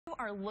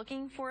are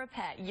looking for a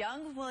pet,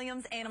 Young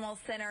Williams Animal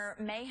Center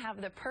may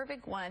have the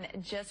perfect one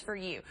just for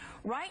you.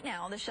 Right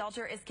now, the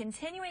shelter is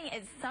continuing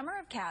its Summer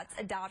of Cats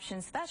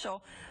adoption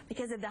special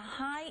because of the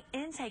high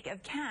intake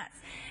of cats.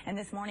 And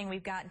this morning,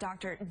 we've got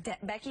Dr.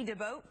 Becky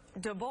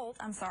DeBolt,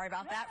 I'm sorry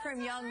about that,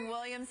 from Young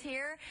Williams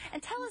here.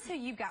 And tell us who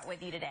you've got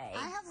with you today.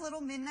 I have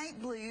little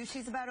Midnight Blue.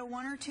 She's about a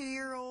 1 or 2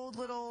 year old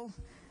little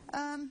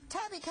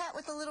tabby cat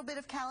with a little bit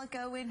of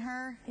calico in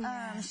her.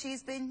 Yeah.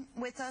 She's been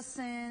with us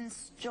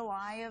since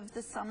July of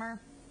the summer.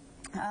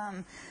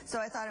 So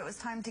I thought it was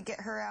time to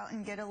get her out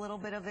and get a little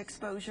bit of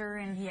exposure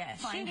and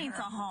she needs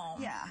a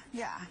home.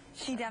 Yeah.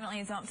 She definitely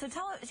needs a home. So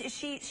tell her,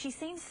 she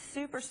seems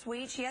super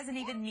sweet. She hasn't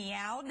even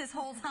meowed this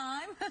whole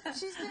time.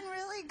 She's been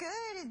really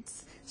good.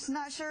 She's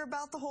not sure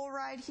about the whole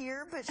ride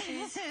here, but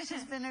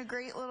she's been a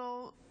great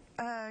little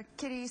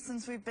kitty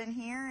since we've been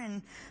here,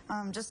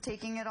 and just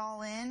taking it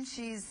all in.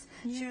 She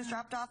was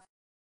dropped off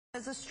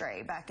as a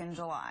stray back in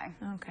July.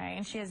 Okay,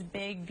 and she has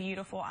big,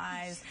 beautiful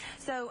eyes.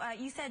 So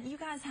you said you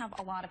guys have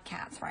a lot of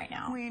cats right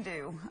now. We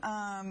do.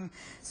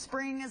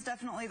 Spring is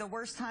definitely the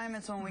worst time.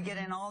 It's when we get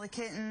in all the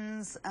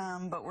kittens,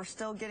 but we're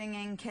still getting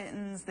in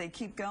kittens. They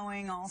keep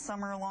going all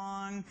summer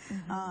long,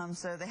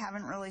 so they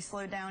haven't really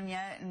slowed down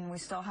yet, and we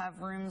still have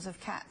rooms of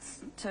cats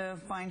to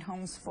find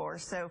homes for.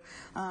 So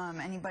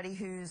anybody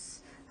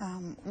who's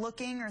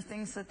looking or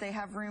thinks that they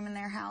have room in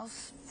their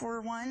house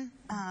for one,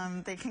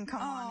 they can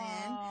come on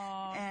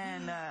in,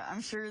 and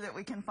I'm sure that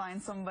we can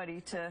find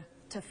somebody to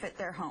fit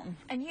their home.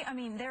 And I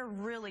mean, they're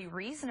really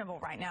reasonable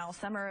right now.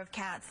 Summer of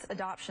Cats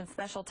adoption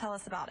special. Tell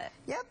us about it.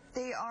 Yep,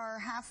 they are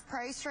half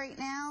price right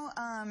now,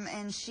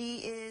 and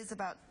she's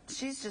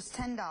just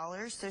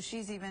 $10, so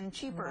she's even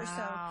cheaper.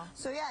 Wow.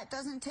 So yeah, it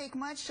doesn't take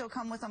much. She'll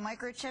come with a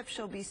microchip.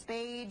 She'll be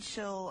spayed.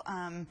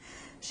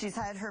 She's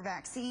had her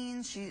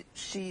vaccines.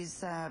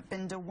 She's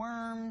been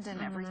dewormed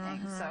and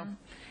everything.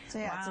 So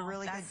yeah, it's a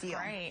really good deal.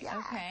 That's great. Yeah.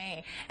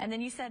 Okay. And then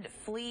you said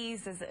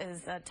fleas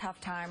is a tough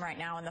time right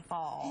now in the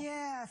fall.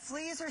 Yeah,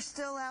 fleas are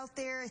still out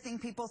there. I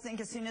think people think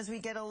as soon as we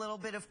get a little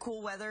bit of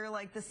cool weather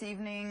like this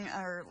evening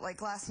or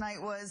like last night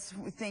was,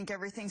 we think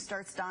everything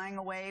starts dying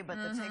away, but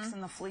the ticks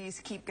and the fleas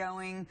keep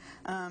going.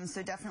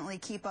 So definitely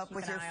keep up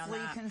with your flea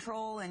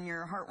control and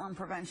your heartworm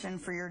prevention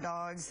for your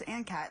dogs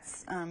and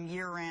cats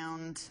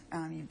year-round.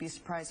 You'd be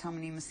surprised how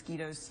many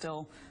mosquitoes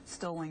still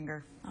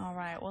linger. All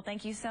right. Well,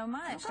 thank you so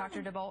much,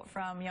 Dr. DeBolt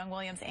from Young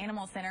Williams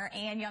Animal Center.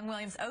 And Young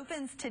Williams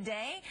opens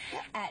today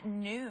at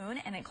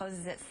noon, and it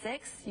closes at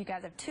 6. You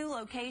guys have 2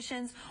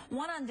 locations,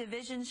 one on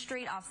Division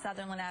Street off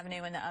Sutherland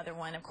Avenue, and the other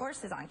one, of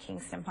course, is on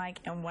Kingston Pike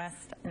in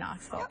West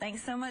Knoxville.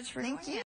 Thanks so much for joining us.